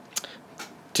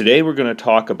Today we're going to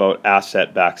talk about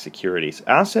asset-backed securities.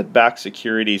 Asset-backed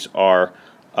securities are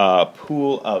a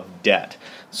pool of debt.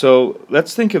 So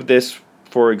let's think of this,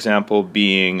 for example,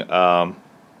 being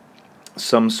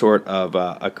some sort of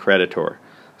a creditor.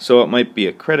 So it might be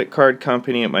a credit card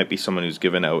company, it might be someone who's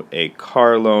given out a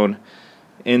car loan,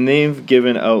 and they've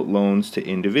given out loans to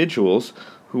individuals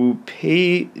who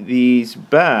pay these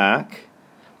back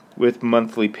with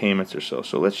monthly payments or so.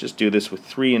 So let's just do this with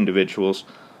 3 individuals.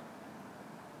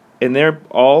 And they're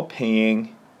all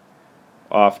paying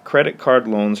off credit card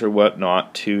loans or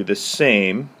whatnot to the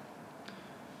same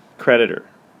creditor.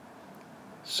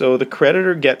 So the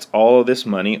creditor gets all of this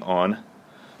money on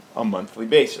a monthly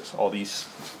basis, all these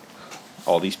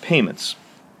payments.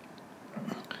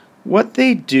 What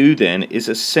they do then is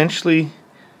essentially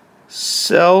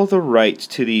sell the rights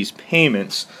to these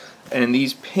payments, and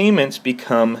these payments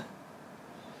become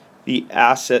the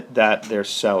asset that they're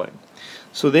selling.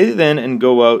 So they then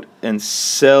go out and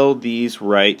sell these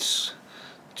rights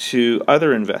to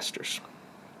other investors.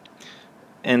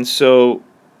 And so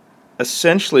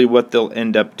essentially what they'll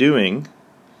end up doing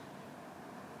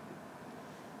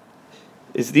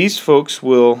is these folks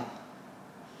will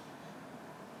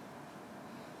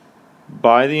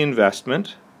buy the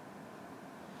investment,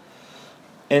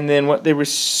 and then what they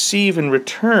receive in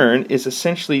return is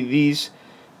essentially these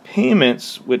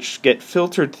payments which get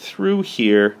filtered through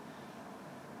here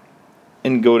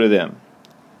and go to them.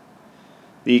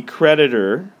 The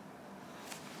creditor,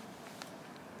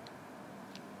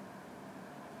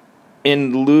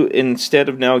 instead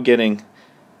of now getting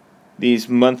these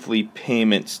monthly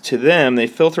payments to them, they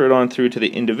filter it on through to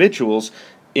the individuals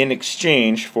in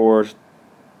exchange for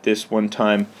this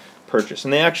one-time purchase.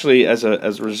 And they actually, as a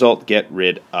result, get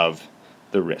rid of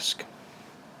the risk.